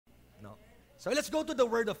So let's go to the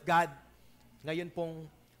Word of God ngayon pong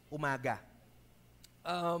umaga.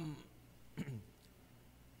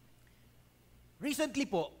 Recently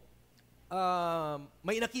po,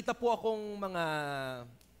 may nakita po akong mga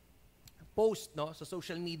post sa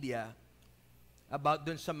social media about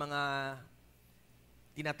dun sa mga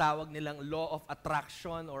tinatawag nilang law of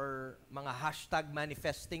attraction or mga hashtag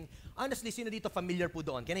manifesting. Honestly, sino dito familiar po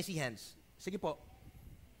doon? Can I see hands? Sige po.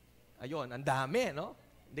 Ayun, ang dami, no?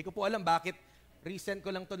 Hindi ko po alam bakit recent ko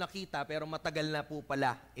lang to nakita pero matagal na po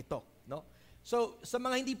pala ito, no? So, sa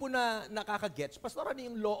mga hindi po na nakaka-gets, pastor, ano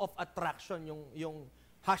yung law of attraction, yung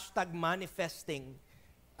hashtag manifesting?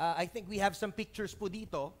 I think we have some pictures po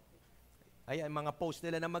dito. Ayan, mga post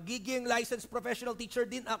nila na magiging licensed professional teacher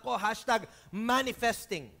din ako, hashtag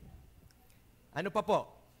manifesting. Ano pa po?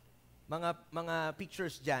 Mga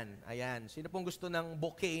pictures dyan. Ayan, sino pong gusto ng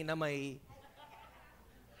bouquet na may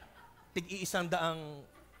tig-100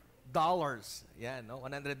 dollars. Ayan, no?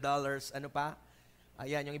 $100. Ano pa?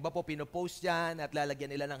 Ayan, yung iba po pinopost yan at lalagyan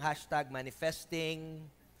nila ng hashtag manifesting.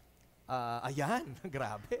 Ayan,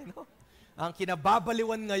 grabe, no? Ang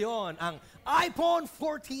kinababaliwan ngayon, ang iPhone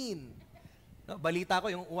 14. No, balita ko,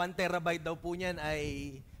 yung 1 terabyte daw po niyan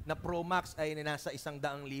ay, na Pro Max ay nasa 100,000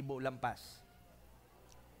 lampas.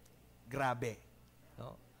 Grabe.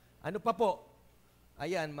 No? Ano pa po?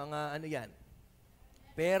 Ayan, mga ano yan?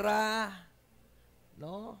 Pera,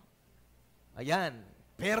 no? Ayan,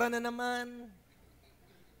 pera na naman,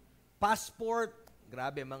 passport,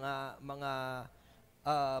 grabe, mga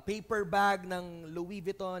paper bag ng Louis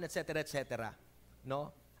Vuitton, etc., etc.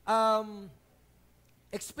 No?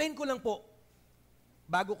 Explain ko lang po,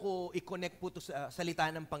 bago ko i-connect po to sa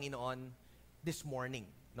salita ng Panginoon this morning.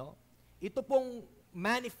 No? Ito pong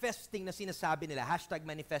manifesting na sinasabi nila, hashtag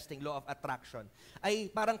manifesting, law of attraction,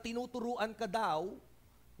 ay parang tinuturuan ka daw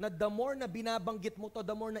na the more na binabanggit mo to,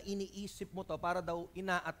 the more na iniisip mo to, para daw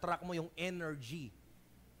ina-attract mo yung energy.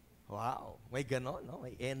 Wow, may ganon, no?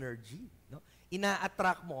 May energy. No?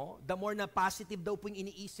 Ina-attract mo, the more na positive daw po yung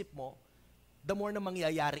iniisip mo, the more na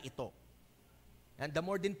mangyayari ito. And the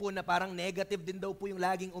more din po na parang negative din daw po yung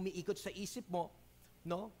laging umiikot sa isip mo,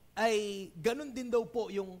 no? Ay ganon din daw po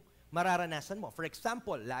yung mararanasan mo. For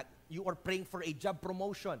example, you are praying for a job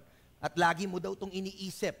promotion at lagi mo daw itong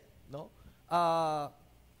iniisip, no?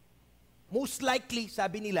 Most likely,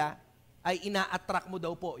 sabi nila, ay ina-attract mo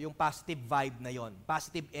daw po yung positive vibe na yon,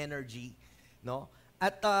 positive energy, no?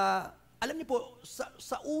 At alam niyo po,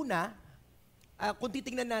 sa una, kung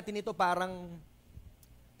titingnan natin ito, parang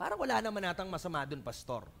wala naman natang masama dun,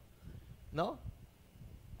 pastor, no?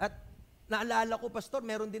 At naalala ko, pastor,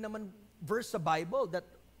 meron din naman verse sa Bible that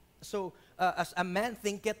as a man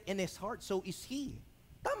thinketh in his heart, so is he.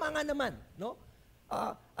 Tama nga naman, no?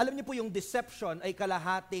 Alam niyo po yung deception ay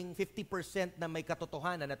kalahating 50% na may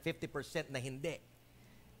katotohanan at 50% na hindi.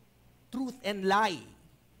 Truth and lie.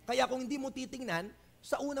 Kaya kung hindi mo titingnan,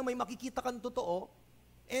 sa una may makikita kang totoo,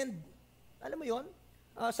 and alam mo yon,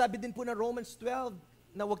 sabi din po na Romans 12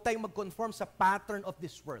 na huwag tayong mag-conform sa pattern of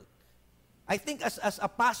this world. I think as a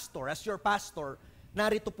pastor, as your pastor,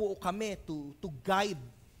 narito po kami to guide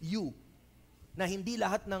you na hindi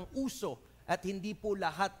lahat ng uso at hindi po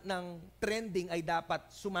lahat ng trending ay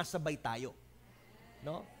dapat sumasabay tayo.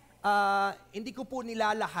 No? Hindi ko po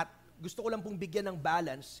nilalahat. Gusto ko lang pong bigyan ng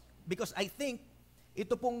balance because I think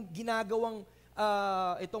ito pong ginagawang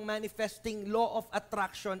itong manifesting law of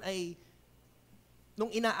attraction ay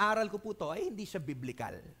nung inaaral ko po to ay hindi siya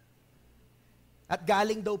biblical. At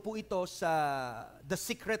galing daw po ito sa The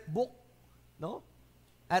Secret Book, no?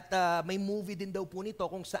 At may movie din daw po nito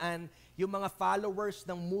kung saan yung mga followers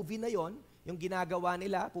ng movie na yon, yung ginagawa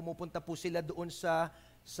nila, pumupunta po sila doon sa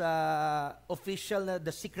official na The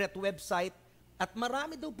Secret website at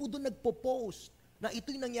marami daw po doon nagpo-post na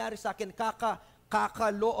ito'y nangyari sa akin, kaka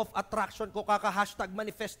law of attraction ko, kaka hashtag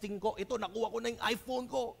manifesting ko, ito, nakuha ko na yung iPhone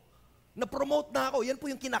ko, na-promote na ako, yan po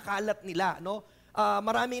yung kinakalat nila, no?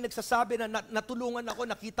 Maraming nagsasabi na natulungan ako,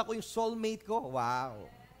 nakita ko yung soulmate ko, wow.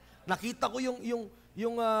 Nakita ko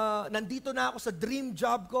yung nandito na ako sa dream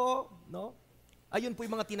job ko, no? Ayun po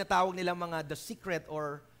yung mga tinatawag nilang mga The Secret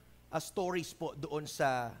or stories po doon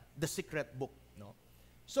sa The Secret Book. No?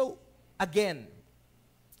 So, again,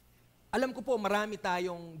 alam ko po marami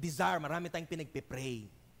tayong desire, marami tayong pinagpipray.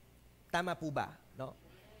 Tama po ba? No?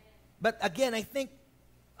 But again, I think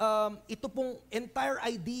ito pong entire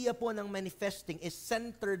idea po ng manifesting is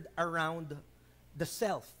centered around the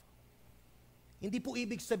self. Hindi po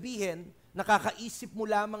ibig sabihin, nakakaisip mo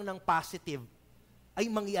lamang ng positive, ay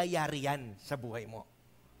mangyayari yan sa buhay mo.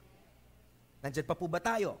 Nandyan pa po ba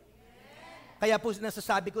tayo? Kaya po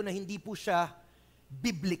nasasabi ko na hindi po siya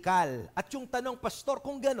biblical. At yung tanong, pastor,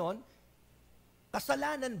 kung ganon,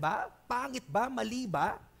 Kasalanan ba? Pangit ba? Mali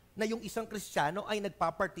ba? Na yung isang Kristiyano ay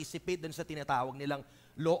nagpa-participate dun sa tinatawag nilang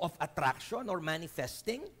law of attraction or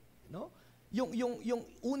manifesting, no? Yung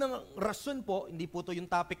unang rason po, hindi po to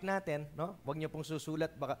yung topic natin, no? Huwag niyo pong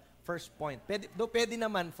susulat, baka first point. Pwede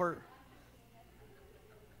naman for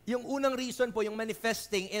yung unang reason po, yung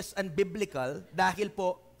manifesting is unbiblical dahil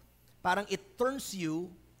po parang it turns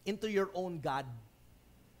you into your own God.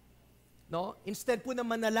 No? Instead po na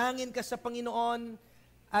manalangin ka sa Panginoon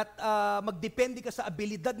at magdepende ka sa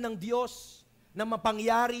abilidad ng Diyos na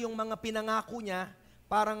mapangyari yung mga pinangako niya,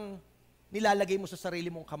 parang nilalagay mo sa sarili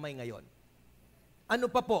mong kamay ngayon. Ano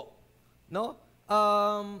pa po? No?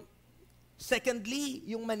 Secondly,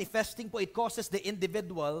 yung manifesting po, it causes the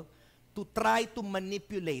individual to try to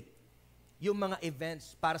manipulate yung mga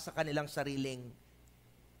events para sa kanilang sariling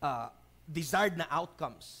desired na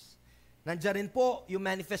outcomes. Nandiyan rin po yung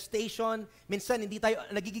manifestation. Minsan, hindi tayo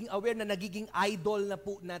nagiging aware na nagiging idol na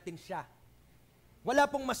po natin siya. Wala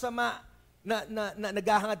pong masama na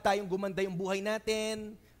naghahangad tayong gumanda yung buhay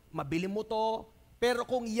natin, mabili mo to, pero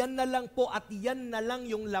kung yan na lang po at yan na lang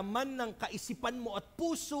yung laman ng kaisipan mo at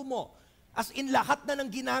puso mo, as in lahat na ng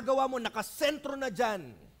ginagawa mo, nakasentro na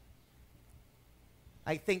dyan,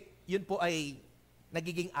 I think yun po ay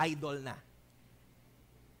nagiging idol na.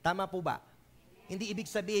 Tama po ba? Hindi ibig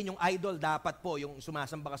sabihin yung idol dapat po yung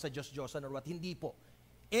sumasamba ka sa Diyos-Diyosan or what. Hindi po.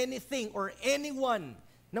 Anything or anyone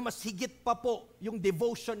na mas higit pa po yung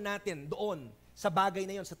devotion natin doon sa bagay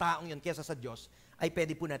na yun, sa taong yun, kesa sa Diyos, ay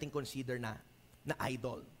pwede po natin consider na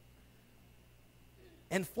idol.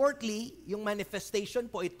 And fourthly, yung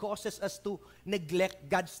manifestation po, it causes us to neglect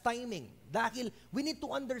God's timing. Dahil we need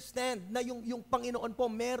to understand na yung Panginoon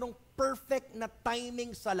po merong perfect na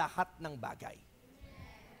timing sa lahat ng bagay.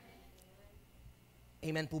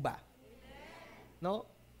 Amen po ba? No?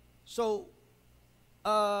 So,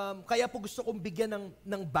 kaya po gusto kong bigyan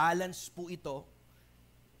ng balance po ito.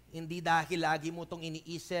 Hindi dahil lagi mo itong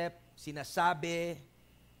iniisip, sinasabi,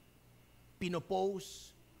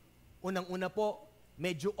 pinopost. Unang-una po,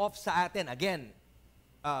 medyo off sa atin. Again,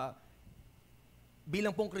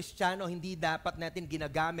 bilang pong Kristiyano, hindi dapat natin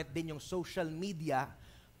ginagamit din yung social media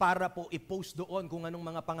para po i-post doon kung anong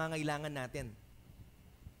mga pangangailangan natin.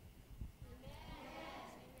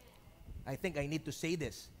 I think I need to say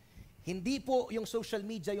this. Hindi po yung social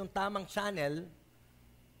media yung tamang channel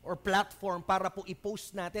or platform para po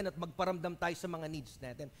i-post natin at magparamdam tayo sa mga needs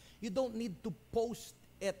natin. You don't need to post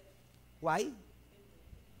it. Why?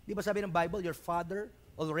 Di ba sabi ng Bible, your Father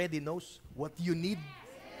already knows what you need?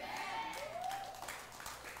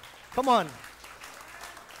 Come on.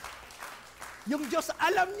 Yung Diyos,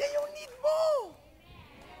 alam niya yung need mo.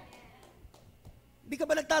 Di ka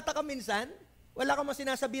ba nagtataka minsan? Wala kang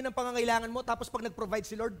sinasabi ng pangangailangan mo, tapos pag nag-provide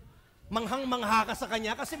si Lord, manghang-mangha ka sa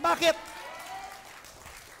Kanya. Kasi bakit?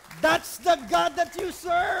 That's the God that you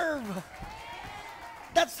serve.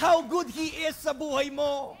 That's how good He is sa buhay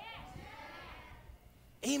mo.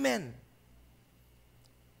 Amen.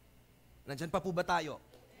 Nandyan pa po ba tayo?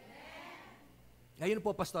 Ngayon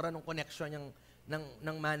po, Pastor, anong connection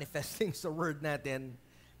ng manifesting sa word natin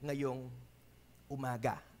ngayong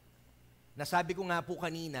umaga? Nasabi ko nga po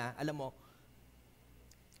kanina, alam mo,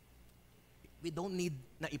 we don't need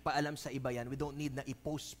na ipaalam sa iba yan. We don't need na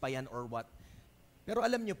i-post pa yan or what. Pero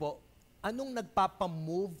alam niyo po, anong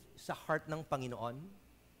nagpapamove sa heart ng Panginoon?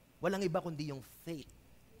 Walang iba kundi yung faith.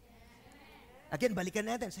 Again, balikan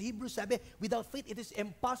natin. Sa Hebrews sabi, without faith, it is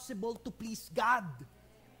impossible to please God.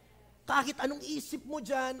 Kahit anong isip mo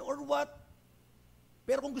dyan or what.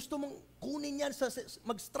 Pero kung gusto mong kunin yan,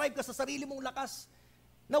 mag-strive ka sa sarili mong lakas,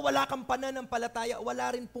 na wala kang pananampalataya,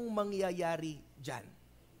 wala rin pong mangyayari dyan.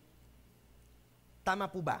 Tama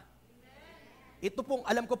po ba? Ito pong,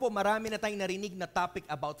 alam ko po, marami na tayong narinig na topic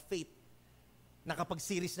about faith.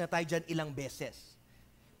 Nakapag-series na tayo dyan ilang beses.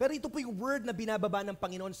 Pero ito po yung word na binababa ng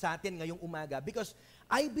Panginoon sa atin ngayong umaga. Because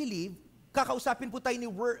I believe, kakausapin po tayo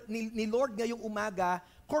ni Lord ngayong umaga,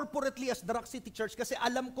 corporately as the Rock City Church, kasi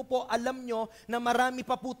alam ko po, alam nyo, na marami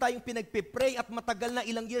pa po tayong pinagpipray at matagal na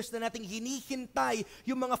ilang years na nating hinihintay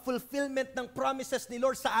yung mga fulfillment ng promises ni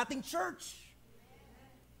Lord sa ating church.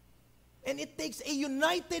 And it takes a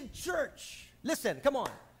united church. Listen, come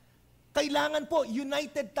on. Kailangan po,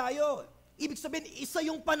 united tayo. Ibig sabihin, isa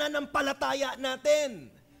yung pananampalataya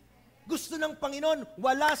natin. Gusto ng Panginoon,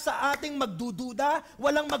 wala sa ating magdududa,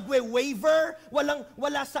 walang magwe-waver,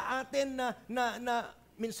 wala sa atin na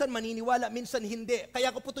minsan maniniwala, minsan hindi.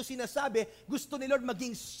 Kaya ko po ito sinasabi, gusto ni Lord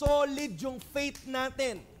maging solid yung faith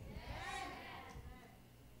natin.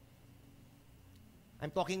 I'm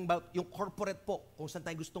talking about yung corporate po, kung saan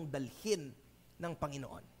tayo gustong dalhin ng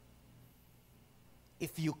Panginoon.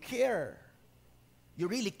 If you care you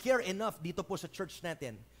really care enough dito po sa church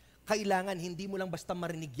natin, kailangan hindi mo lang basta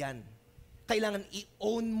marinig yan. Kailangan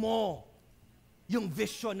i-own mo yung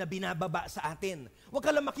vision na binababa sa atin. Huwag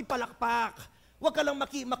ka lang makipalakpak. Huwag ka lang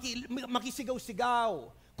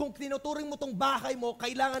makisigaw-sigaw. Kung tinuturing mo tong bahay mo,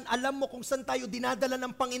 kailangan alam mo kung saan tayo dinadala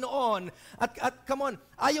ng Panginoon. At come on,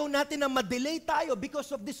 ayaw natin na ma-delay tayo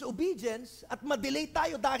because of disobedience at ma-delay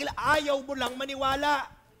tayo dahil ayaw mo lang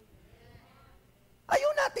maniwala.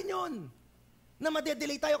 Ayaw natin yon. Na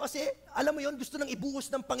ma-delay tayo kasi, alam mo yon, gusto nang ibuhos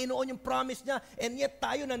ng Panginoon yung promise niya, and yet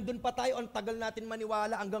tayo, nandun pa tayo, ang tagal natin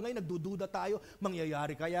maniwala, hanggang ngayon nagdududa tayo,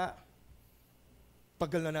 mangyayari kaya?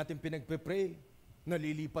 Tagal na natin pinagpe-pray,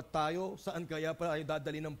 nalilipat tayo, saan kaya pa ay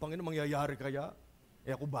dadali ng Panginoon, mangyayari kaya?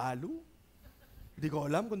 Ako balo? Di ko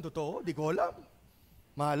alam kung totoo, di ko alam.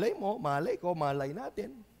 Malay mo, malay ko, malay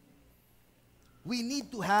natin. We need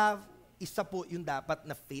to have, isa po yung dapat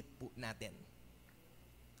na faith po natin.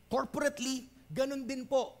 Corporately, ganun din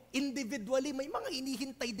po. Individually, may mga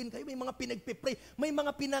hinihintay din kayo, may mga pinagpipray, may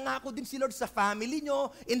mga pinangako din si Lord sa family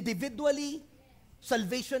nyo, individually,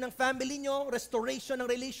 salvation ng family nyo, restoration ng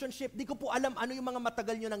relationship. Di ko po alam ano yung mga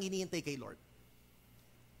matagal nyo nang hinihintay kay Lord.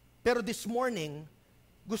 Pero this morning,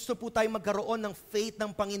 gusto po tayo magkaroon ng faith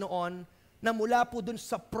ng Panginoon na mula po dun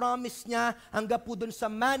sa promise niya, hanggang po dun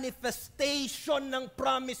sa manifestation ng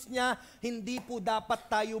promise niya, hindi po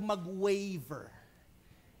dapat tayo mag-waver.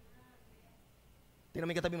 Tingnan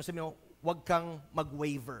mo yung katabi mo, sabi mo, huwag kang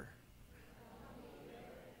mag-waver.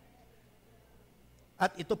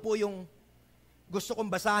 At ito po yung gusto kong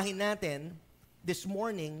basahin natin this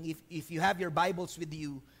morning, if you have your Bibles with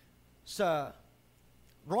you, sa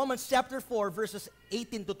Romans chapter 4, verses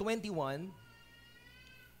 18 to 21.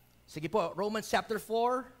 Sige po, Romans chapter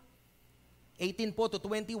 4, 18 po to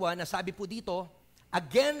 21, nasabi po dito,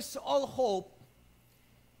 against all hope,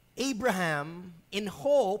 Abraham, in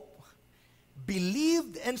hope,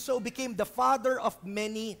 believed and so became the father of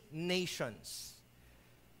many nations.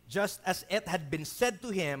 Just as it had been said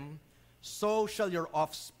to him, so shall your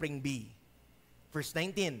offspring be. Verse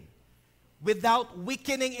 19, without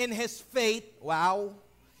weakening in his faith, wow,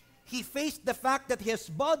 he faced the fact that his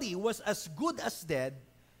body was as good as dead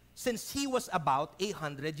since he was about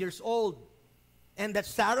 100 years old, and that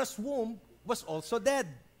Sarah's womb was also dead.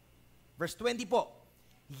 Verse 20 po,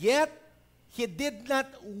 yet he did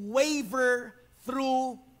not waver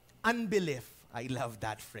through unbelief. I love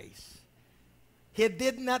that phrase. He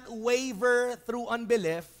did not waver through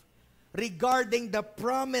unbelief regarding the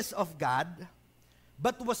promise of God,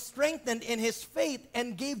 but was strengthened in his faith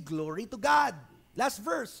and gave glory to God. Last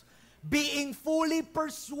verse, being fully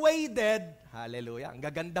persuaded, hallelujah, ang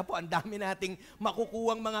gaganda po, ang dami nating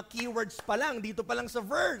makukuwang mga keywords pa lang, dito pa lang sa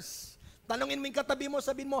verse. Tanungin mo yung katabi mo,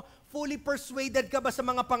 sabihin mo, fully persuaded ka ba sa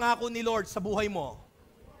mga pangako ni Lord sa buhay mo?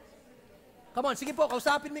 Come on, sige po,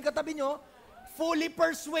 kausapin mo yung katabi nyo. Fully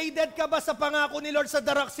persuaded ka ba sa pangako ni Lord sa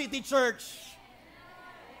Darak City Church?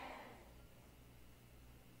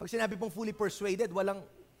 Pag sinabi pong fully persuaded,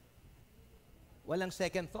 walang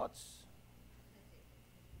second thoughts.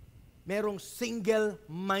 Merong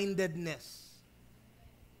single-mindedness.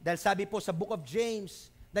 Dahil sabi po sa Book of James,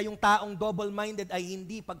 na yung taong double-minded ay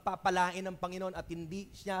hindi pagpapalain ng Panginoon at hindi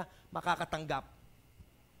siya makakatanggap.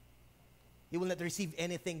 He will not receive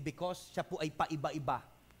anything because siya po ay paiba-iba.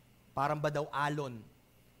 Parang ba daw alon?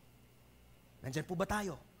 Nandyan po ba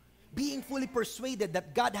tayo? Being fully persuaded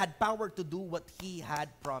that God had power to do what He had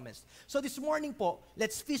promised. So this morning po,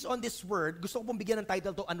 let's feast on this word. Gusto ko pong bigyan ng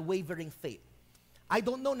title to Unwavering Faith. I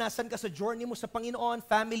don't know nasan ka sa journey mo sa Panginoon,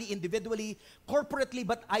 family, individually, corporately,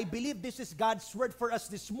 but I believe this is God's word for us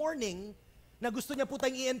this morning na gusto niya po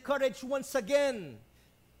tayong i-encourage once again.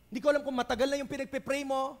 Hindi ko alam kung matagal na yung pinagpe-pray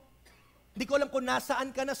mo. Hindi ko alam kung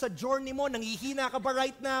nasaan ka na sa journey mo, nanghihina ka ba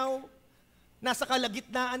right now? Nasa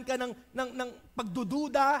kalagitnaan ka ng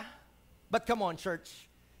pagdududa? But come on, church.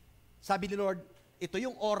 Sabi ni Lord, ito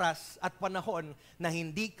yung oras at panahon na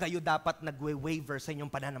hindi kayo dapat nagwe-waver sa inyong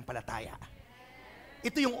pananampalataya.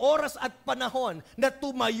 Ito yung oras at panahon na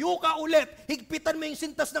tumayo ka ulit, higpitan mo yung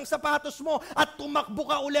sintas ng sapatos mo at tumakbo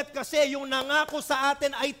ka ulit kasi yung nangako sa atin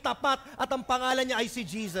ay tapat at ang pangalan niya ay si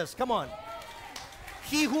Jesus. Come on.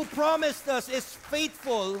 He who promised us is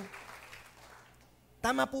faithful.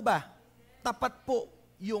 Tama po ba? Tapat po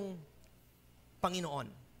yung Panginoon.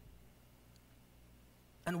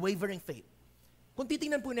 Unwavering faith. Kung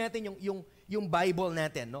titingnan po natin yung Bible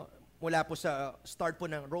natin, no? Mula po sa start po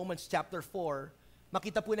ng Romans chapter 4,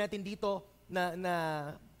 makita po natin dito na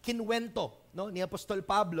kinwento, no, ni Apostol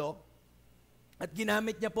Pablo at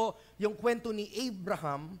ginamit niya po yung kwento ni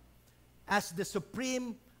Abraham as the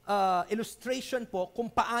supreme illustration po kung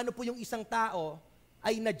paano po yung isang tao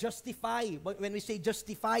ay na-justify. When we say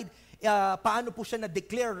justified, paano po siya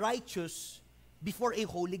na-declare righteous before a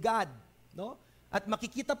holy God. No? At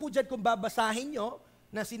makikita po dyan kung babasahin nyo,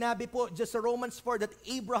 na sinabi po just sa Romans 4 that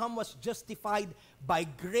Abraham was justified by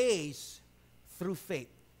grace through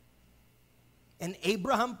faith. And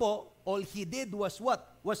Abraham po, all he did was what?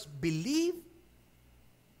 Was believe.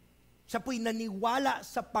 Siya po'y naniwala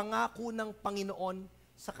sa pangako ng Panginoon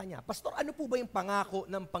sa kanya. Pastor, ano po ba yung pangako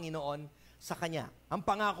ng Panginoon sa kanya? Ang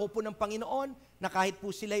pangako po ng Panginoon na kahit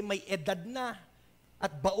po sila'y may edad na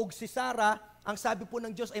at baog si Sarah, ang sabi po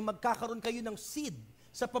ng Diyos ay magkakaroon kayo ng seed.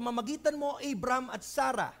 Sa pamamagitan mo, Abraham at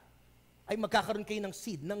Sarah, ay magkakaroon kayo ng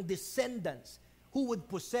seed, ng descendants who would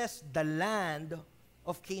possess the land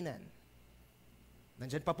of Canaan.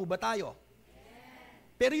 Nandyan pa po ba tayo?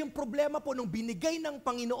 Pero yung problema po, nung binigay ng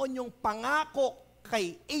Panginoon yung pangako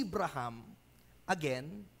kay Abraham,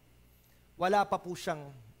 again, wala pa po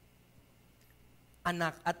siyang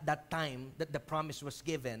anak at that time that the promise was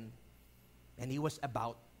given, and he was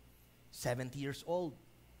about 70 years old.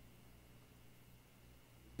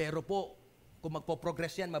 Pero po, kung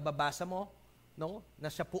magpo-progress yan, mababasa mo, no, na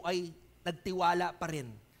siya po ay nagtiwala pa rin,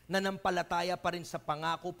 nanampalataya pa rin sa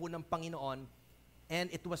pangako po ng Panginoon, and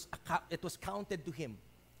it was counted to him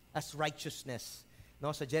as righteousness. No,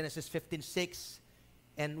 sa Genesis 15:6,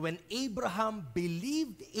 and when Abraham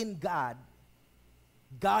believed in God,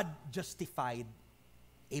 God justified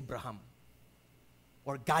Abraham.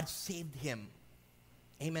 Or God saved him.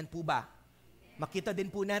 Amen po ba? Makita din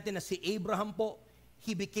po natin na si Abraham po,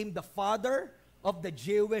 he became the father of the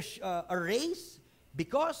Jewish race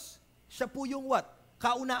because siya po yung what?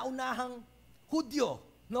 Kauna-unahang Hudyo,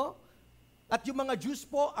 no? At yung mga Jews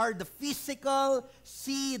po are the physical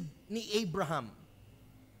seed ni Abraham.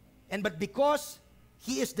 But because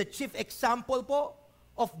he is the chief example po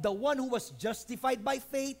of the one who was justified by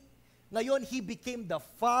faith, ngayon he became the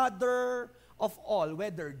father of all,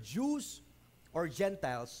 whether Jews or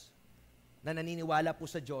Gentiles, na naniniwala po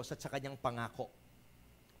sa Diyos at sa kanyang pangako.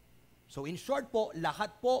 So in short po,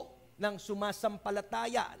 lahat po ng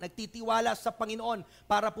sumasampalataya, nagtitiwala sa Panginoon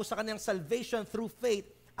para po sa kanyang salvation through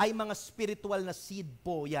faith, ay mga spiritual na seed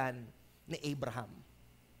po yan ni Abraham.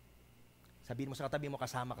 Sabihin mo sa katabi mo,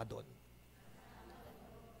 kasama ka doon.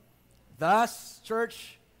 Thus,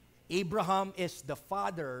 church, Abraham is the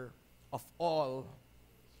father of all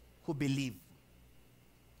who believe.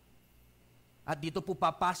 At dito po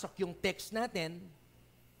papasok yung text natin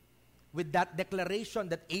with that declaration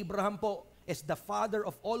that Abraham po is the father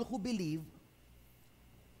of all who believe.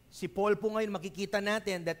 Si Paul po ngayon makikita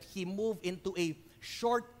natin that he moved into a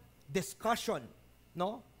short discussion,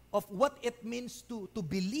 no, of what it means to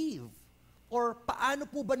believe, or paano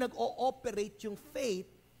po ba nag-ooperate yung faith.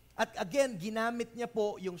 At again, ginamit niya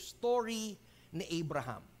po yung story ni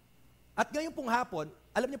Abraham. At ngayon pong hapon,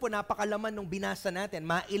 alam niyo po, napakalaman nung binasa natin,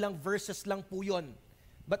 mailang verses lang po yun.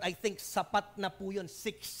 But I think sapat na po yun,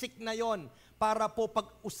 siksik na yun, para po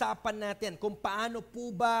pag-usapan natin kung paano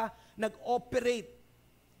po ba nag-operate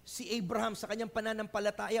si Abraham sa kanyang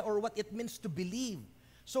pananampalataya or what it means to believe.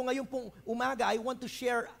 So ngayon pong umaga, I want to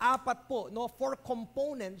share 4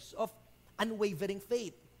 components of unwavering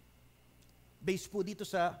faith. Based po dito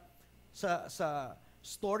sa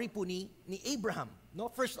story po ni Abraham.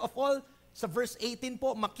 No? First of all, sa verse 18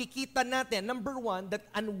 po, makikita natin, number 1, that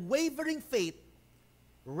unwavering faith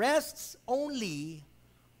rests only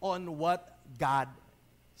on what God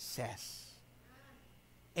says.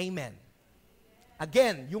 Amen.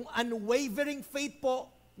 Again, yung unwavering faith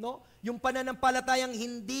po, no? Yung pananampalatayang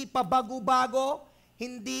hindi pabago-bago,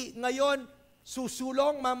 hindi ngayon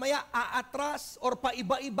susulong, mamaya aatras or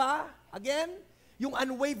paiba-iba. Again, yung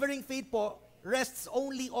unwavering faith po rests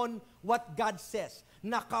only on what God says.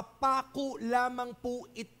 Nakapako lamang po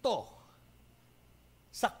ito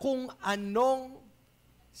sa kung anong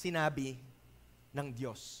sinabi ng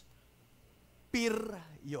Diyos.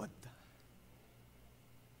 Period.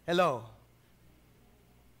 Hello?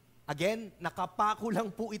 Again, nakapako lang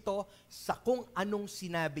po ito sa kung anong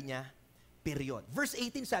sinabi niya, period. Verse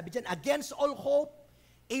 18 sabi dyan, against all hope,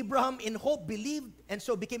 Abraham in hope believed and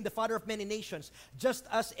so became the father of many nations, just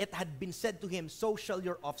as it had been said to him, so shall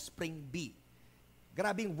your offspring be.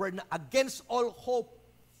 Grabing word na against all hope.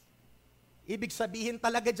 Ibig sabihin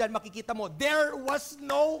talaga dyan, makikita mo, there was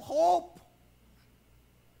no hope.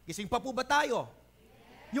 Gising pa po ba tayo?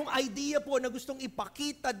 Yung idea po na gustong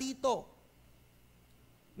ipakita dito,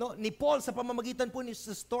 no, ni Paul sa pamamagitan po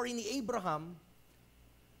sa story ni Abraham,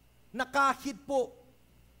 na kahit po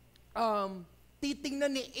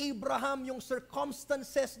titingnan ni Abraham yung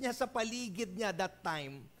circumstances niya sa paligid niya that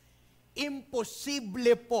time,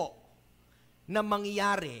 imposible po na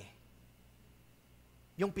mangyari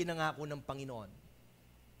yung pinangako ng Panginoon.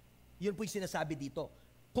 Yun po yung sinasabi dito.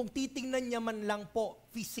 Kung titingnan niya man lang po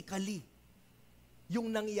physically yung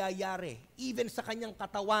nangyayari, even sa kanyang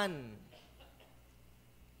katawan,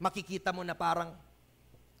 makikita mo na parang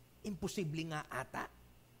imposible nga ata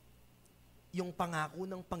yung pangako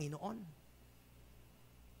ng Panginoon.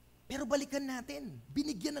 Pero balikan natin,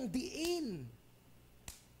 binigyan ng diin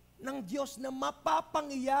ng Diyos na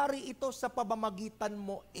mapapangyari ito sa pamamagitan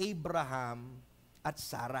mo, Abraham at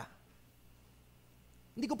Sarah.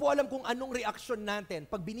 Hindi ko po alam kung anong reaksyon natin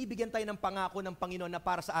pag binibigyan tayo ng pangako ng Panginoon na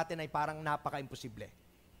para sa atin ay parang napaka-imposible.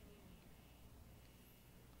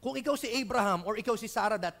 Kung ikaw si Abraham or ikaw si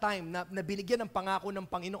Sarah that time na binigyan ng pangako ng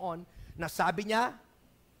Panginoon na sabi niya,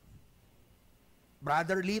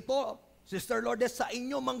 Brother Lito, Sister Lourdes, sa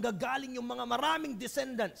inyo manggagaling yung mga maraming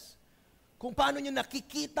descendants. Kung paano nyo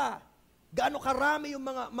nakikita, gaano karami yung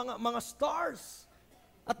mga stars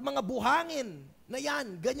at mga buhangin na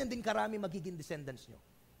yan, ganyan din karami magiging descendants nyo.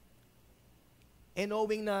 And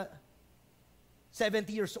knowing na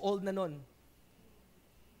 70 years old na nun,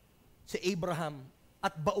 si Abraham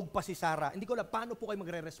at baog pa si Sarah, hindi ko alam paano po kayo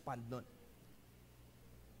magre-respond nun.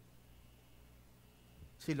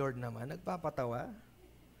 Si Lord naman, nagpapatawa.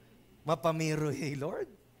 Mapamiro, hey Lord.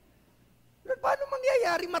 Lord, paano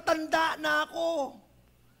mangyayari? Matanda na ako.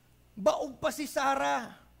 Baog pa si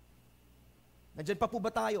Sarah. Nandyan pa po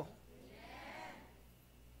ba tayo?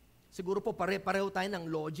 Siguro po pare-pareho tayo ng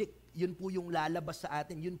logic. Yun po yung lalabas sa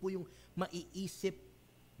atin. Yun po yung maiisip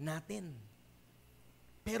natin.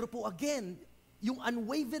 Pero po again, yung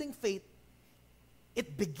unwavering faith,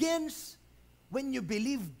 it begins when you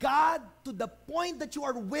believe God to the point that you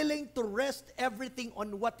are willing to rest everything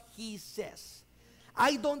on what He says.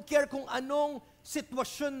 I don't care kung anong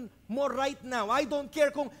sitwasyon mo right now. I don't care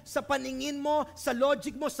kung sa paningin mo, sa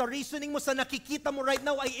logic mo, sa reasoning mo, sa nakikita mo right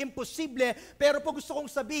now ay imposible. Pero po gusto kong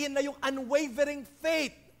sabihin na yung unwavering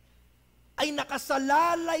faith ay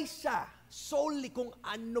nakasalalay siya solely kung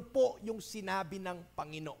ano po yung sinabi ng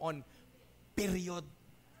Panginoon. Period.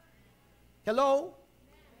 Hello?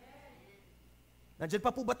 Nandiyan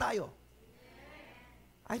pa po ba tayo?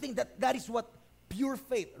 I think that is what pure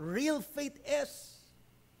faith, real faith is.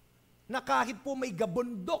 Na kahit po may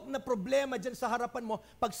gabundok na problema dyan sa harapan mo,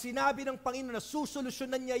 pag sinabi ng Panginoon na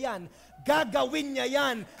susolusyonan niya yan, gagawin niya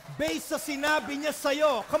yan based sa sinabi niya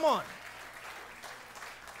sa'yo. Come on.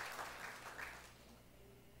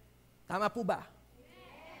 Tama po ba?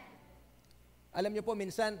 Alam niyo po,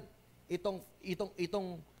 minsan, itong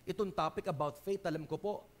topic about faith, alam ko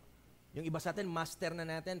po, yung iba sa atin, master na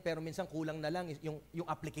natin, pero minsan kulang na lang yung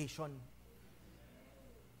application.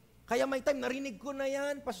 Kaya may time, narinig ko na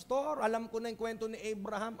yan, Pastor, alam ko na yung kwento ni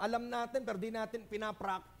Abraham, alam natin, pero di natin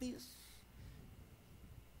pinapractice.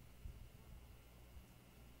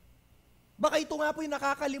 Baka ito nga po yung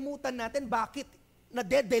nakakalimutan natin, bakit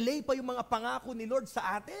nade-delay pa yung mga pangako ni Lord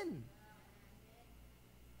sa atin?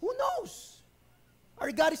 Who knows?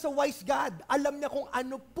 Our God is a wise God. Alam niya kung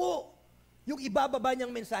ano po yung ibababa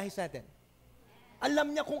niyang mensahe sa atin.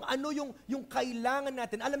 Alam niya kung ano yung kailangan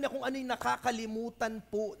natin. Alam niya kung ano yung nakakalimutan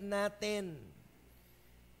po natin.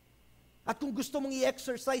 At kung gusto mong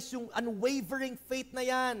i-exercise yung unwavering faith na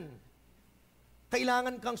yan,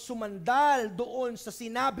 kailangan kang sumandal doon sa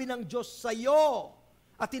sinabi ng Diyos sa iyo.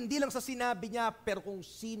 At hindi lang sa sinabi niya, pero kung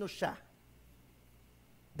sino siya.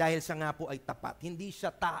 Dahil siya nga po ay tapat. Hindi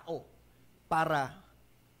siya tao para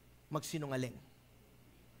magsinungaling.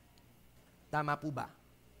 Tama po ba?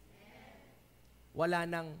 Wala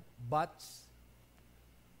nang buts,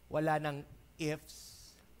 wala nang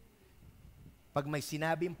ifs. Pag may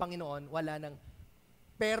sinabi ang Panginoon, wala nang,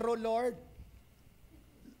 pero Lord,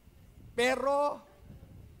 pero,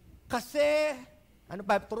 kasi, ano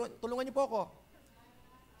ba, tulungan niyo po ako.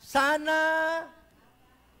 Sana,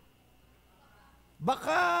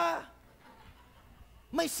 baka,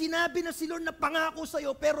 may sinabi na si Lord na pangako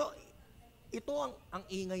sa'yo, pero ito ang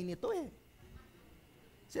ingay nito eh.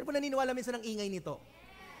 Sino po naniniwala minsan ng ingay nito?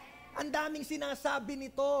 Ang daming sinasabi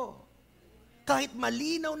nito. Kahit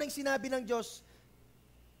malinaw na yung sinabi ng Diyos.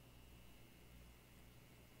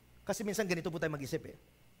 Kasi minsan ganito po tayo mag-isip eh.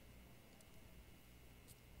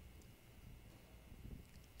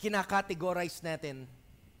 Kinakategorize natin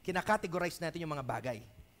yung mga bagay.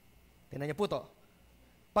 Tingnan niyo po to.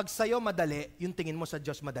 Pag sa'yo madali, yung tingin mo sa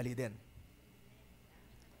Diyos madali din.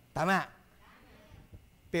 Tama.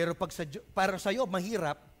 Pero pag para sa'yo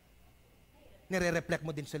mahirap, nire-reflect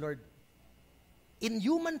mo din sa Lord. In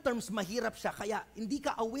human terms, mahirap siya, kaya hindi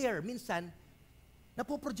ka aware. Minsan,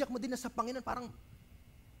 napoproject mo din na sa Panginoon, parang,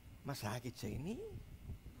 masakit siya ini.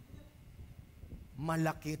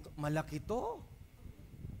 Malaki to.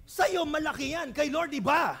 Sa'yo, malaki yan. Kay Lord,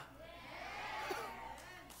 iba.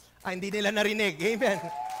 Hindi nila narinig. Amen.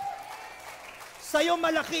 Sa'yo,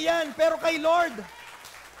 malaki yan. Pero kay Lord,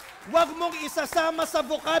 huwag mong isasama sa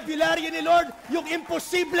vocabulary ni Lord yung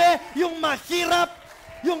imposible, yung mahirap,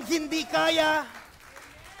 yung hindi kaya.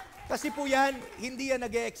 Kasi po yan, hindi yan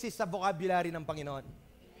nag-e-exist sa vocabulary ng Panginoon.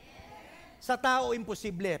 Sa tao,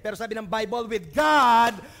 imposible. Pero sabi ng Bible, with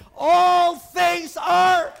God, all things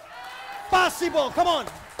are possible. Come on.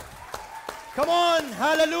 Come on.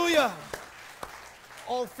 Hallelujah.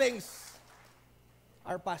 All things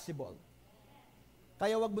are possible.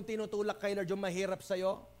 Kaya wag mong tinutulak kay Lord yung mahirap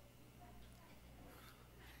sa'yo.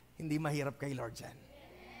 Hindi mahirap kay Lord yan.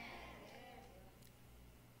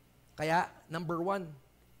 Kaya, number 1,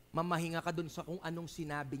 mamahinga ka dun sa kung anong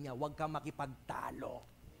sinabi niya. Huwag ka makipagtalo.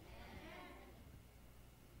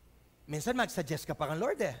 Minsan mag-suggest ka pa kang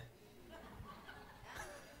Lord eh.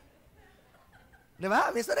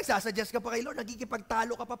 Diba? Minsan nagsasuggest ka pa kay Lord,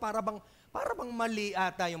 nagkikipagtalo ka pa para bang mali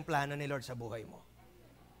ata yung plano ni Lord sa buhay mo.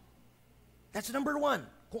 That's number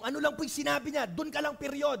 1. Kung ano lang po yung sinabi niya, dun ka lang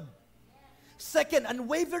period. Second,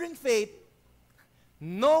 unwavering faith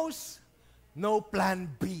knows no plan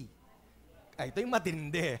B. Ito yung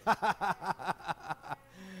matindi.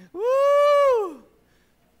 Woo!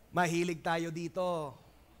 Mahilig tayo dito.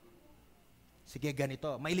 Sige,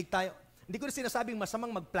 ganito. Mahilig tayo. Hindi ko na sinasabing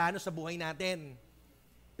masamang magplano sa buhay natin.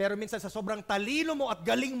 Pero minsan sa sobrang talino mo at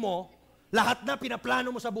galing mo, lahat na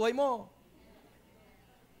pinaplano mo sa buhay mo.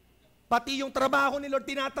 Pati yung trabaho ni Lord,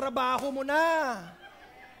 tinatrabaho mo na.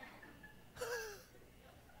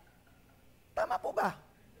 Tama po ba?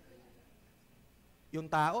 Yung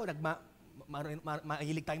tao,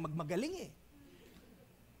 mahilig tayong magmagaling eh.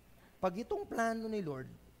 Pag itong plano ni Lord,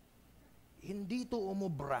 hindi ito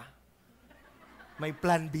umubra, may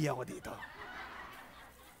plan B ako dito.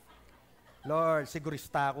 Lord,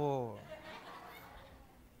 sigurista ako.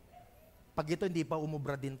 Pag ito hindi pa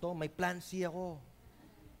umubra din to, may plan C ako.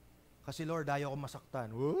 Kasi Lord, ayaw ko masaktan.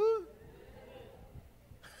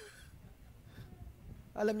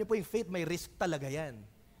 Alam niyo po, yung faith, may risk talaga yan.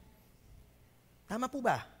 Tama po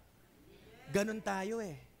ba? Ganon tayo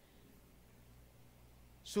eh.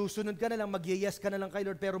 Susunod ka na lang, mag-yes ka na lang kay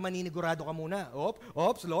Lord, pero maninigurado ka muna.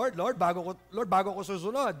 Oops, Lord, bago ko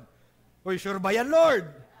susunod. Uy, sure ba yan, Lord?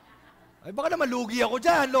 Ay, baka na malugi ako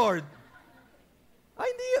dyan, Lord. Ay,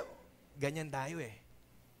 hindi. Ganyan tayo eh.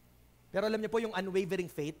 Pero alam niyo po, yung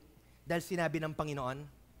unwavering faith, dahil sinabi ng Panginoon,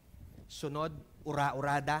 sunod,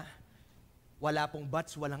 ura-urada, wala pong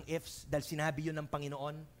buts, walang ifs, dahil sinabi yun ng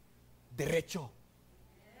Panginoon, diretso.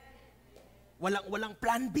 Walang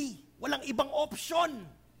plan B, walang ibang option.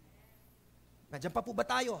 Nandiyan pa po ba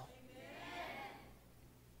tayo?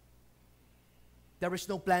 There is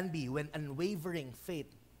no plan B when unwavering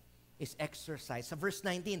faith is exercised. Sa verse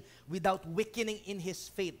 19, without weakening in his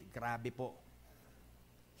faith, grabe po.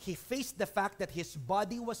 He faced the fact that his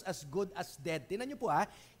body was as good as dead. Tingnan niyo po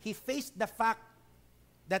he faced the fact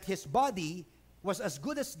that his body was as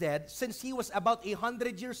good as dead since he was about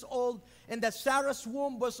 100 years old and that Sarah's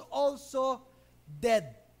womb was also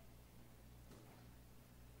dead.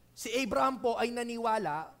 Si Abraham po ay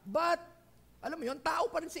naniwala, but alam mo yun, tao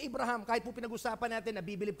pa rin si Abraham. Kahit po pinag-usapan natin na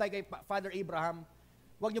bibilib tayo kay Father Abraham,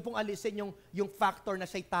 huwag niyo pong alisin yung factor na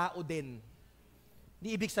siya'y tao din.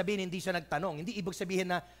 Hindi ibig sabihin hindi siya nagtanong. Hindi ibig sabihin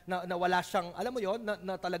na wala siyang, alam mo yon,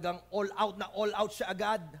 na talagang all out siya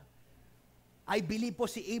agad. I believe po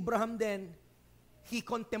si Abraham din, he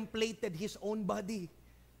contemplated his own body.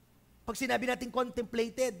 Pag sinabi natin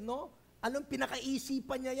contemplated, no? Anong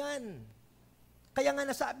pinakaisipan niya yan? Kaya nga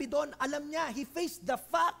nasabi doon, alam niya, he faced the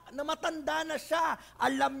fact na matanda na siya.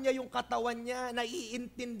 Alam niya yung katawan niya,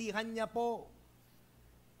 naiintindihan niya po.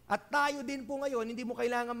 At tayo din po ngayon, hindi mo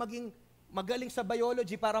kailangan maging magaling sa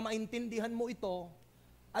biology para maintindihan mo ito.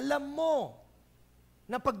 Alam mo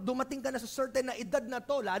na pag dumating ka na sa certain na edad na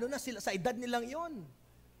to, lalo na sila, sa edad nilang yon,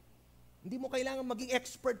 hindi mo kailangan maging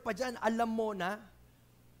expert pa dyan. Alam mo na,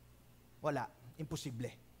 wala,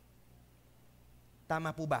 imposible.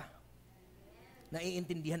 Tama po ba?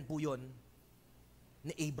 Naiintindihan po yon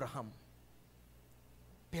ni Abraham.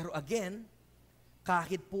 Pero again,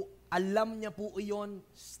 kahit po alam niya po iyon,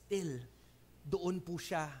 still, doon po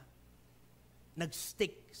siya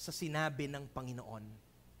nag-stick sa sinabi ng Panginoon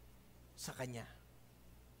sa kanya.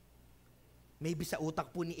 Maybe sa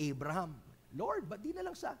utak po ni Abraham, Lord, ba't di na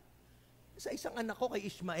lang sa isang anak ko kay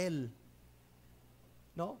Ishmael?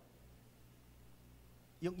 No?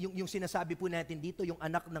 Yung sinasabi po natin dito, yung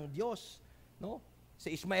anak ng Diyos, no?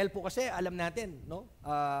 Si Ishmael po kasi, alam natin, no?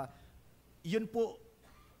 Yun po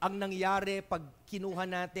ang nangyari pag kinuha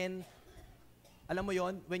natin Alam mo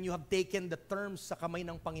yon, when you have taken the terms sa kamay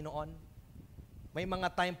ng Panginoon, may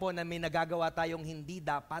mga time po na may nagagawa tayong hindi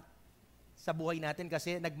dapat sa buhay natin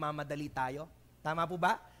kasi nagmamadali tayo. Tama po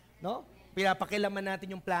ba? No? Pinapakilaman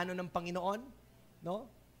natin yung plano ng Panginoon.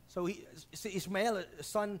 No? So, si Ishmael,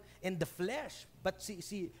 son in the flesh. But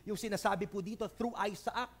yung sinasabi po dito, through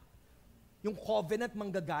Isaac, yung covenant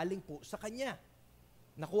manggagaling po sa kanya.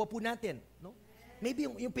 Nakuha po natin. No?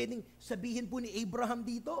 Maybe yung pwedeng sabihin po ni Abraham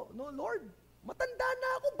dito, no, Lord, matanda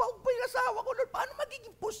na ako, bago pa yung asawa ko, Lord, paano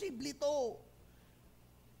magiging posible ito?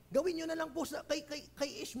 Gawin nyo na lang po kay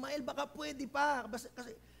Ishmael, baka pwede pa.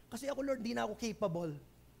 Kasi ako, Lord, di na ako capable.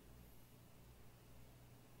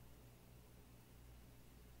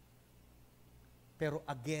 Pero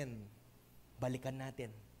again, balikan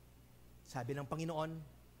natin. Sabi ng Panginoon,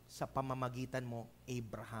 sa pamamagitan mo,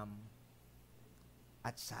 Abraham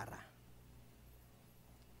at Sarah.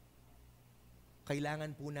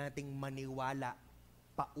 Kailangan po nating maniwala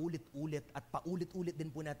paulit-ulit at paulit-ulit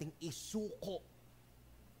din po nating isuko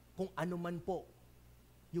kung ano man po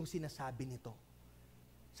yung sinasabi nito.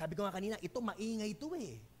 Sabi ko nga kanina, ito maingay ito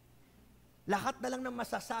eh. Lahat na lang ng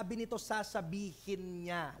masasabi nito, sasabihin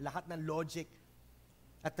niya. Lahat ng logic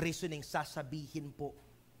at reasoning, sasabihin po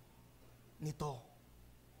nito.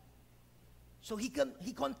 So he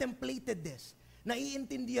contemplated this.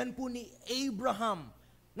 Naiintindihan po ni Abraham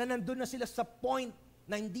na nandun na sila sa point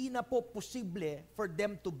na hindi na po posible for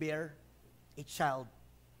them to bear a child.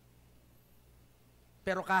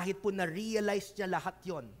 Pero kahit po na-realize niya lahat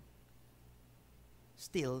yon,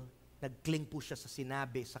 still, nag-cling po siya sa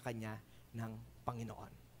sinabi sa kanya ng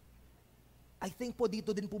Panginoon. I think po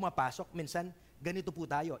dito din pumapasok, minsan, ganito po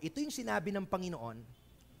tayo. Ito yung sinabi ng Panginoon,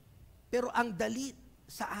 pero ang dali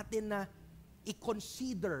sa atin na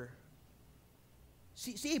i-consider.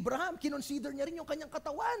 Si Abraham, kinonsider niya rin yung kanyang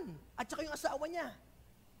katawan at saka yung asawa niya.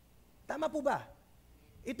 Tama po ba?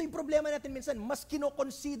 Ito yung problema natin minsan, mas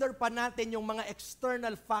kino-consider pa natin yung mga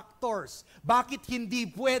external factors. Bakit hindi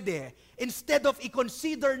pwede? Instead of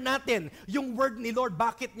i-consider natin yung word ni Lord,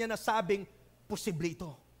 bakit niya nasabing posible ito?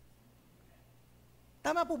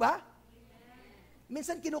 Tama po ba?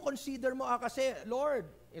 Minsan kino-consider mo, kasi, Lord,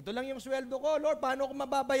 ito lang yung sweldo ko. Lord, paano ko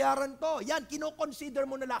mababayaran to? Yan, kino-consider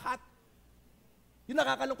mo na lahat. Yung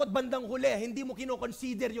nakakalungkot bandang huli, hindi mo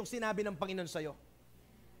kino-consider yung sinabi ng Panginoon sa'yo.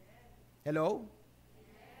 Hello?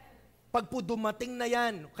 Pag po dumating na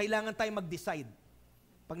yan, kailangan tayo mag-decide.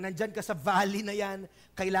 Pag nandyan ka sa valley na yan,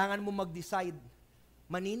 kailangan mo mag-decide.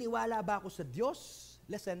 Maniniwala ba ako sa Diyos?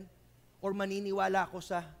 Listen. Or maniniwala ako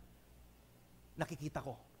sa nakikita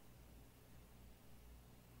ko?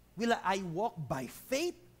 Will I walk by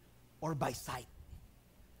faith or by sight?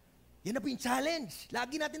 Yan na po yung challenge.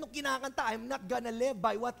 Lagi natin nung kinakanta, I'm not gonna live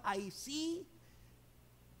by what I see.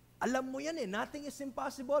 Alam mo yan eh, nothing is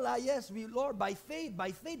impossible. Yes, Lord, by faith, by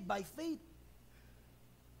faith, by faith.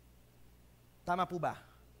 Tama po ba?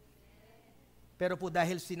 Pero po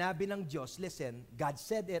dahil sinabi ng Diyos, listen, God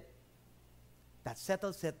said it, that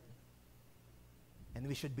settles it, and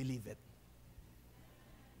we should believe it.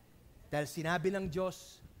 Dahil sinabi ng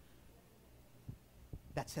Diyos,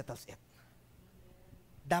 that settles it.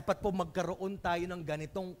 Dapat po magkaroon tayo ng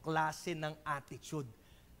ganitong klase ng attitude.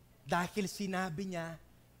 Dahil sinabi niya,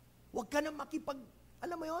 huwag ka na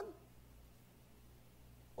alam mo yon?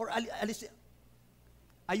 Or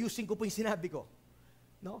ayusin ko po yung sinabi ko.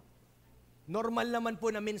 No? Normal naman po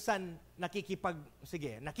na minsan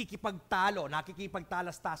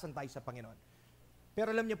nakikipagtalastasan tayo sa Panginoon.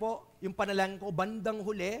 Pero alam niyo po, yung panalangin ko, bandang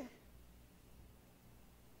huli,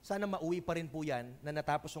 sana mauwi pa rin po yan na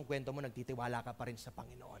natapos yung kwento mo, nagtitiwala ka pa rin sa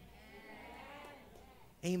Panginoon.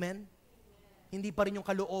 Amen? Hindi pa rin yung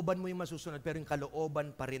kalooban mo yung masusunod, pero yung kalooban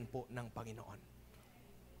pa rin po ng Panginoon.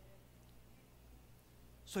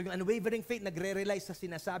 So yung unwavering faith, nagre-realize sa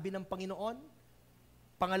sinasabi ng Panginoon.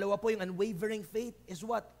 Pangalawa po, yung unwavering faith is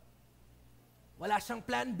what? Wala siyang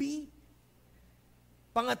plan B.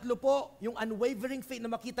 Pangatlo po, yung unwavering faith na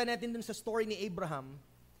makita natin dun sa story ni Abraham,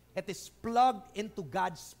 it is plugged into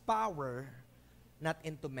God's power, not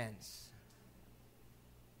into man's.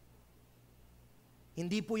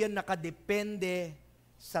 Hindi po yan nakadepende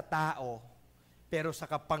sa tao, pero sa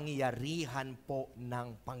kapangyarihan po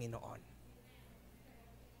ng Panginoon.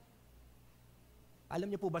 Alam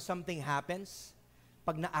niyo po ba something happens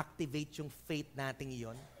pag na-activate yung faith natin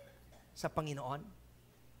iyon sa Panginoon?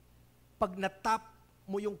 Pag natap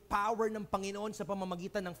mo yung power ng Panginoon sa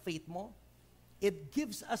pamamagitan ng faith mo, it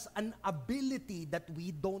gives us an ability that we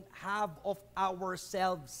don't have of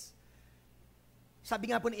ourselves.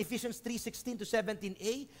 Sabi nga po ni Ephesians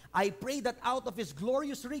 3:16-17a, I pray that out of His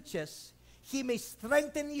glorious riches, He may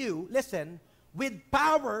strengthen you, listen, with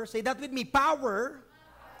power, say that with me, power.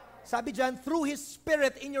 Sabi dyan, through His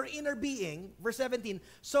Spirit in your inner being, verse 17,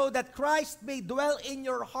 so that Christ may dwell in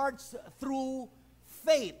your hearts through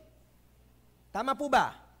faith. Tama po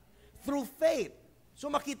ba? Through faith.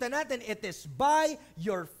 So makita natin, it is by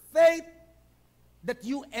your faith that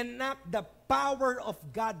you enact the power of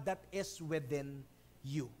God that is within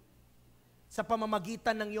you. Sa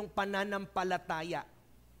pamamagitan ng iyong pananampalataya,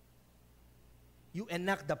 you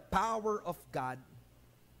enact the power of God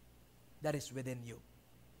that is within you.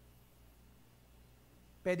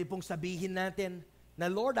 Pwede pong sabihin natin na,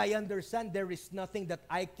 Lord, I understand there is nothing that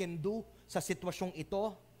I can do sa sitwasyong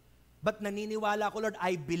ito. But naniniwala ko, Lord,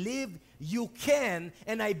 I believe you can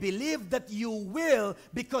and I believe that you will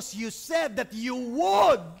because you said that you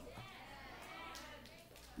would.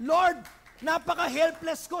 Lord,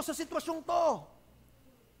 napaka-helpless ko sa sitwasyong to.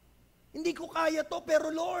 Hindi ko kaya to,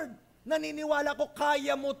 pero Lord, naniniwala ko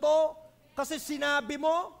kaya mo to kasi sinabi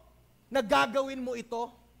mo na gagawin mo ito.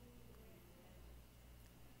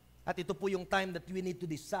 At ito po yung time that we need to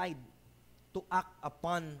decide to act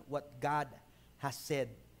upon what God has said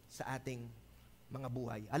sa ating mga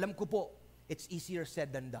buhay. Alam ko po, it's easier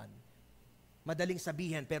said than done. Madaling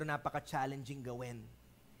sabihin, pero napaka-challenging gawin.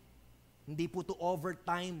 Hindi po to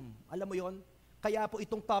overtime. Alam mo yon? Kaya po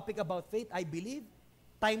itong topic about faith, I believe,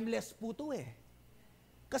 timeless po to eh.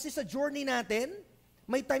 Kasi sa journey natin,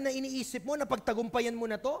 may time na iniisip mo na pagtagumpayan mo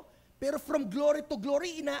na to, pero from glory to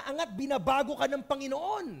glory, inaangat, binabago ka ng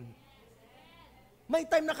Panginoon. May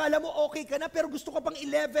time na kala mo okay ka na, pero gusto ka pang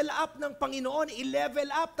i-level up ng Panginoon. I-level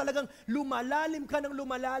up, talagang lumalalim ka ng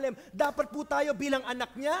lumalalim. Dapat po tayo bilang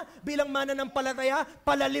anak niya, bilang mananampalataya,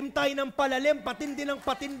 palalim tayo ng palalim, patindi ng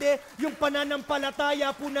patindi, yung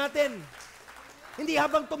pananampalataya po natin. Hindi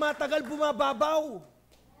habang tumatagal, bumababaw.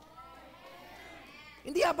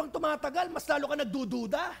 Hindi habang tumatagal, mas lalo ka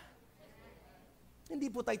nagdududa. Hindi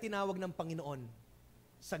po tayo tinawag ng Panginoon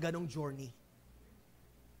sa ganong journey.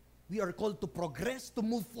 We are called to progress, to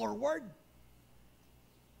move forward.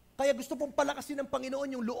 Kaya gusto pong palakasin ng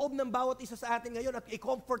Panginoon yung loob ng bawat isa sa atin ngayon at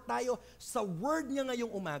i-comfort tayo sa word niya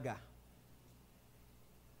ngayong umaga.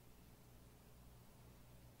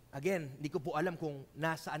 Again, hindi ko po alam kung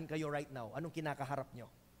nasaan kayo right now, anong kinakaharap nyo.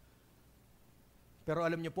 Pero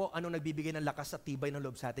alam nyo po, anong nagbibigay ng lakas at tibay ng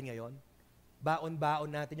loob sa atin ngayon? Baon-baon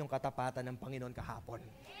natin yung katapatan ng Panginoon kahapon.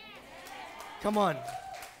 Come on.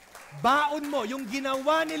 Baon mo, yung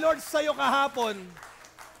ginawa ni Lord sa'yo kahapon,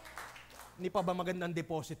 hindi pa ba magandang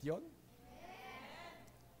deposit yon?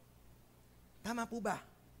 Tama po ba?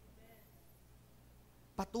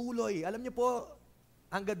 Patuloy. Alam niyo po,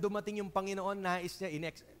 hanggang dumating yung Panginoon, nais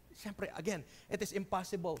niya, siyempre, again, it is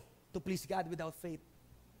impossible to please God without faith.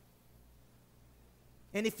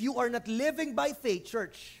 And if you are not living by faith,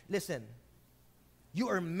 church, listen, you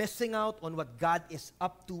are missing out on what God is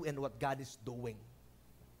up to and what God is doing.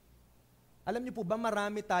 Alam niyo po ba,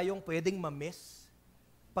 marami tayong pwedeng ma-miss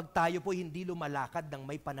pag tayo po hindi lumalakad ng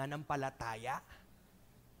may pananampalataya?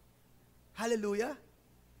 Hallelujah!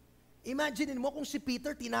 Imagine mo kung si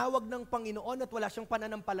Peter tinawag ng Panginoon at wala siyang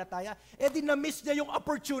pananampalataya, di na-miss niya yung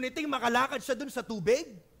opportunity makalakad siya dun sa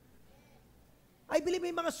tubig. I believe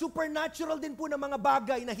may mga supernatural din po na mga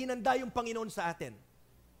bagay na hinanda yung Panginoon sa atin.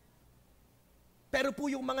 Pero po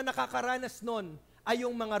yung mga nakakaranas nun ay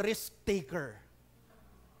yung mga risk taker.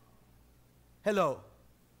 Hello?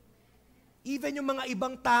 Even yung mga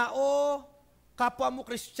ibang tao, kapwa mo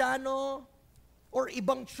Kristiyano, or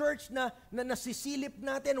ibang church na nasisilip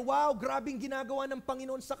natin, wow, grabing ginagawa ng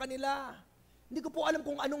Panginoon sa kanila. Hindi ko po alam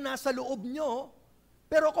kung anong nasa loob nyo,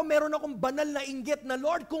 pero ako meron akong banal na inggit na,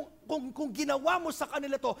 Lord, kung ginawa mo sa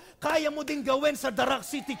kanila to, kaya mo din gawin sa Darak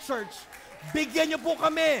City Church. Bigyan niyo po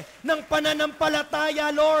kami ng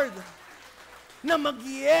pananampalataya, Lord, na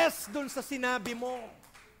mag-yes dun sa sinabi mo.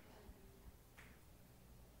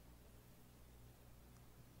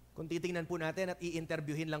 Kung titingnan po natin at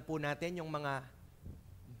i-interviewin lang po natin yung mga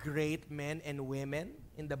great men and women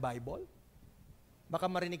in the Bible, baka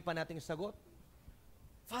marinig pa natin yung sagot.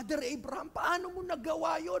 Father Abraham, paano mo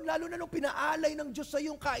nagawa yun? Lalo na nung pinaalay ng Diyos sa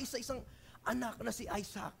iyong kaisa-isang anak na si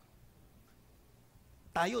Isaac.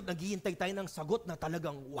 Tayo, naghihintay tayo ng sagot na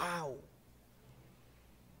talagang wow.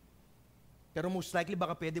 Pero most likely,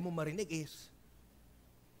 baka pwede mo marinig is,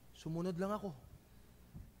 sumunod lang ako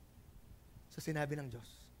sa sinabi ng Diyos.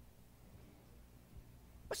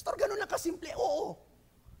 Pastor, ganun lang kasimple. Oo.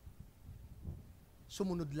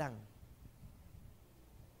 Sumunod lang.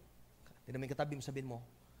 Tinamay katabi mo, sabihin mo,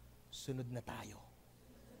 sunod na tayo.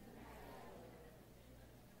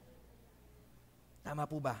 Tama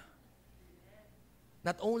po ba?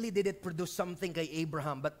 Not only did it produce something kay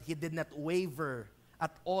Abraham, but he did not waver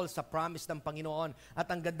at all sa promise ng Panginoon. At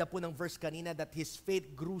ang ganda po ng verse kanina, that his faith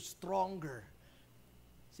grew stronger.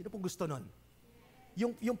 Sino pong gusto nun?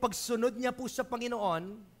 Yung pagsunod niya po sa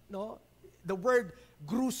Panginoon, no? The word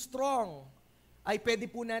grew strong, ay pwede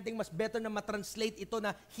po nating mas better na matranslate ito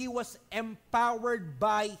na he was empowered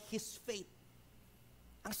by his faith.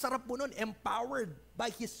 Ang sarap po nun, empowered by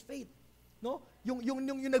his faith. No? Yung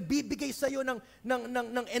nagbibigay sa iyo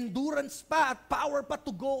ng endurance pa at power pa to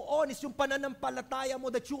go on is yung pananampalataya mo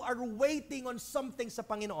that you are waiting on something sa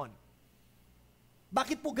Panginoon.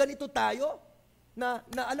 Bakit po ganito tayo? Na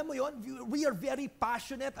alam mo yon, we are very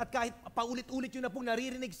passionate at kahit paulit-ulit yun na pong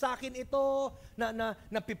naririnig sa akin ito,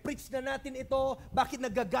 napipreach na natin ito, bakit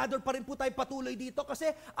nag-gather pa rin po tayo patuloy dito?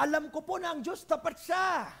 Kasi alam ko po na ang Diyos tapat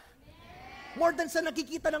siya. More than sa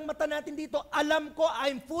nakikita ng mata natin dito, alam ko,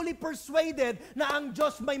 I'm fully persuaded na ang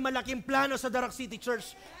Diyos may malaking plano sa Darak City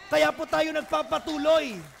Church. Kaya po tayo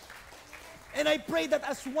nagpapatuloy. And I pray that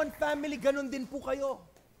as one family, ganun din po kayo.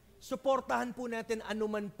 Suportahan po natin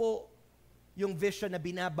anuman po yung vision na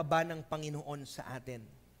binababa ng Panginoon sa atin.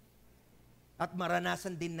 At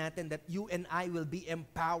maranasan din natin that you and I will be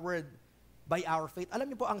empowered by our faith.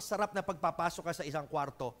 Alam niyo po, ang sarap na pagpapasok ka sa isang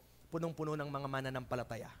kwarto, punong-puno ng mga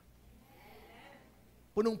mananampalataya.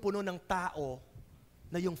 Punong-puno ng tao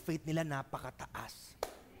na yung faith nila napakataas.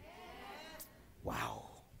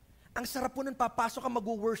 Wow! Ang sarap po nun, papasok ka,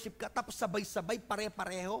 mag-worship ka, tapos sabay-sabay,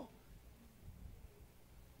 pare-pareho.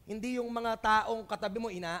 Hindi yung mga taong katabi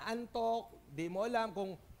mo, inaantok, di mo alam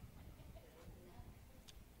kung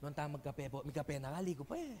noon tayo magkape po, may kape na, ko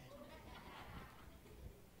pa eh.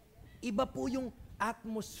 Iba po yung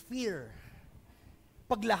atmosphere.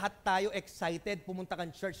 Pag lahat tayo excited, pumunta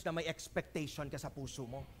kang church na may expectation ka sa puso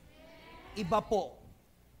mo. Iba po.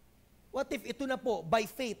 What if ito na po, by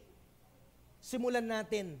faith, simulan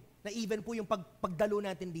natin na even po yung pagdalo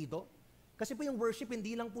natin dito? Kasi po yung worship,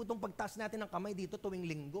 hindi lang po itong pagtaas natin ng kamay dito tuwing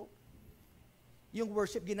linggo. Yung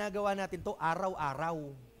worship, ginagawa natin to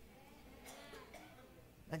araw-araw.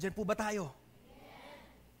 Nandyan po ba tayo?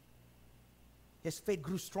 His faith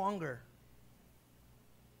grew stronger.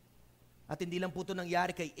 At hindi lang po ito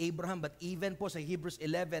nangyari kay Abraham, but even po sa Hebrews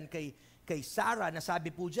 11, kay Sarah, nasabi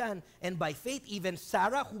po dyan, and by faith, even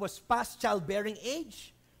Sarah, who was past childbearing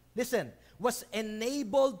age, listen, was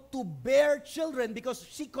enabled to bear children because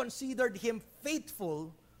she considered him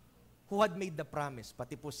faithful who had made the promise.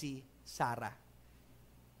 Pati po si Sarah.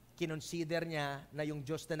 Kinonsider niya na yung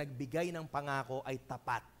Diyos na nagbigay ng pangako ay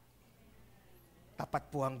tapat. Tapat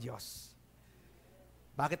po ang Diyos.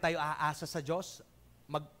 Bakit tayo aasa sa Diyos?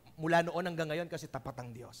 Mula noon hanggang ngayon kasi tapat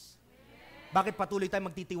ang Diyos. Bakit patuloy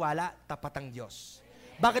tayong magtitiwala? Tapat ang Diyos.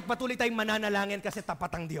 Bakit patuloy tayong mananalangin? Kasi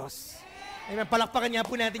tapat ang Diyos. Amen. Palakpakan niya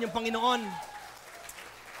po natin yung Panginoon.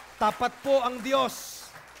 Tapat po ang Diyos.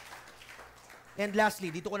 And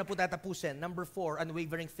lastly, dito ko na po tatapusin. Number 4,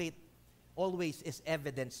 unwavering faith always is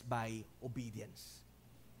evidenced by obedience.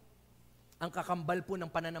 Ang kakambal po ng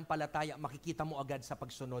pananampalataya, makikita mo agad sa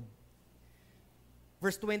pagsunod.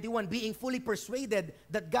 Verse 21, being fully persuaded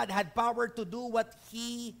that God had power to do what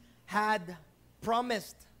He had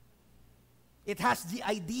promised. It has the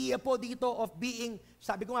idea po dito of being,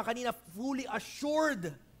 sabi ko nga kanina, fully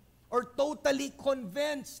assured or totally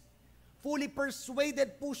convinced. Fully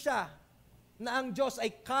persuaded po siya na ang Diyos ay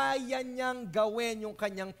kaya niyang gawin yung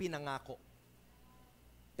kanyang pinangako.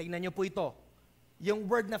 Tingnan niyo po ito. Yung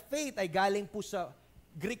word na faith ay galing po sa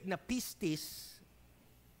Greek na pistis,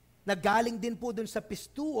 na galing din po dun sa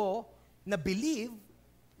pistuo, na believe.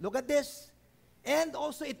 Look at this. And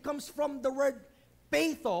also it comes from the word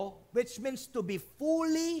peitho, which means to be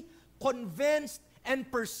fully convinced and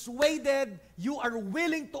persuaded. You are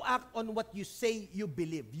willing to act on what you say you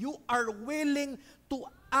believe. You are willing to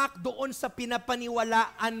act doon sa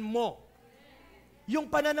pinapaniwalaan mo. Yung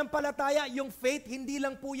pananampalataya, yung faith, hindi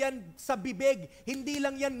lang po yan sa bibig. Hindi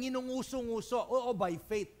lang yan nginunguso-nguso. Oo, by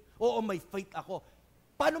faith. Oo, may faith ako.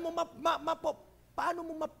 Paano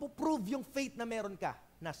mo mapoprove yung faith na meron ka?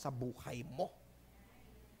 Nasa buhay mo.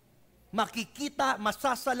 Makikita,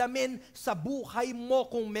 masasalamin sa buhay mo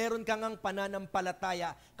kung meron kang ang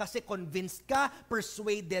pananampalataya kasi convinced ka,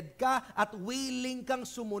 persuaded ka, at willing kang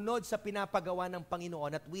sumunod sa pinapagawa ng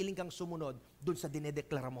Panginoon at willing kang sumunod dun sa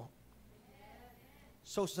dinedeklara mo.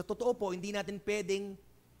 So sa totoo po, hindi natin pwedeng,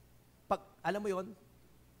 alam mo yon,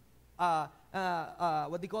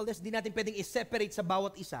 what do you call this? Hindi natin pwedeng i-separate sa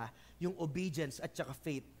bawat isa yung obedience at saka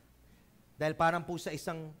faith. Dahil parang po sa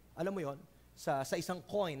isang, alam mo yon, sa isang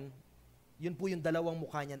coin, yun po yung dalawang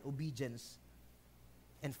mukha niyan, obedience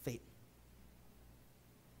and faith.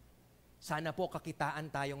 Sana po kakitaan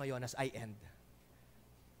tayo ngayon as I end,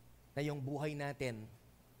 na yung buhay natin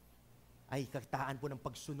ay kakitaan po ng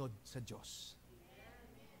pagsunod sa Diyos.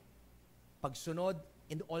 Pagsunod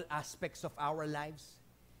in all aspects of our lives.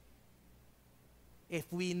 If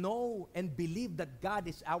we know and believe that God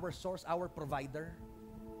is our source, our provider,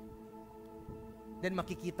 then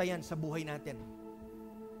makikita yan sa buhay natin.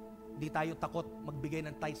 Hindi tayo takot magbigay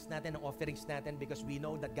ng tithes natin, ng offerings natin, because we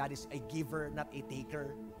know that God is a giver, not a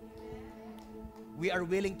taker. We are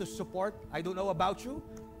willing to support. I don't know about you,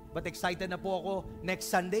 but excited na po ako next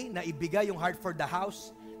Sunday na ibigay yung Heart for the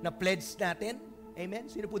House na pledge natin. Amen?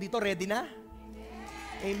 Sino po dito? Ready na?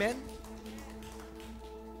 Amen?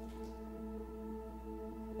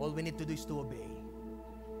 All we need to do is to obey.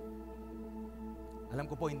 Alam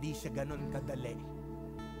ko po, hindi siya ganun kadali.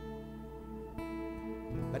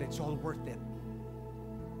 But it's all worth it.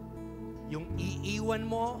 Yung iiwan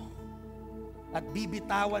mo at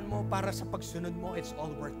bibitawan mo para sa pagsunod mo, it's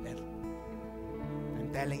all worth it. I'm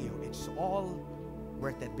telling you, it's all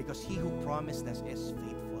worth it because He who promised us is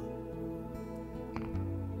faithful.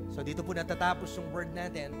 So dito po natatapos yung word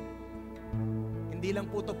natin. Hindi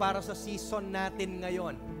lang po ito para sa season natin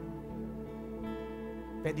ngayon.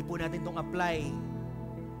 Pwede po natin itong apply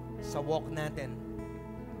sa walk natin.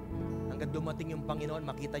 Hanggang dumating yung Panginoon,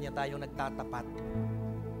 makita niya tayong nagtatapat.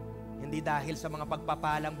 Hindi dahil sa mga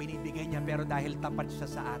pagpapalang binibigay niya, pero dahil tapat siya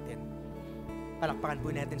sa atin. Palakpakan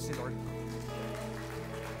po natin si Lord.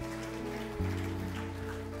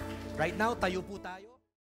 Right now, tayo po tayo.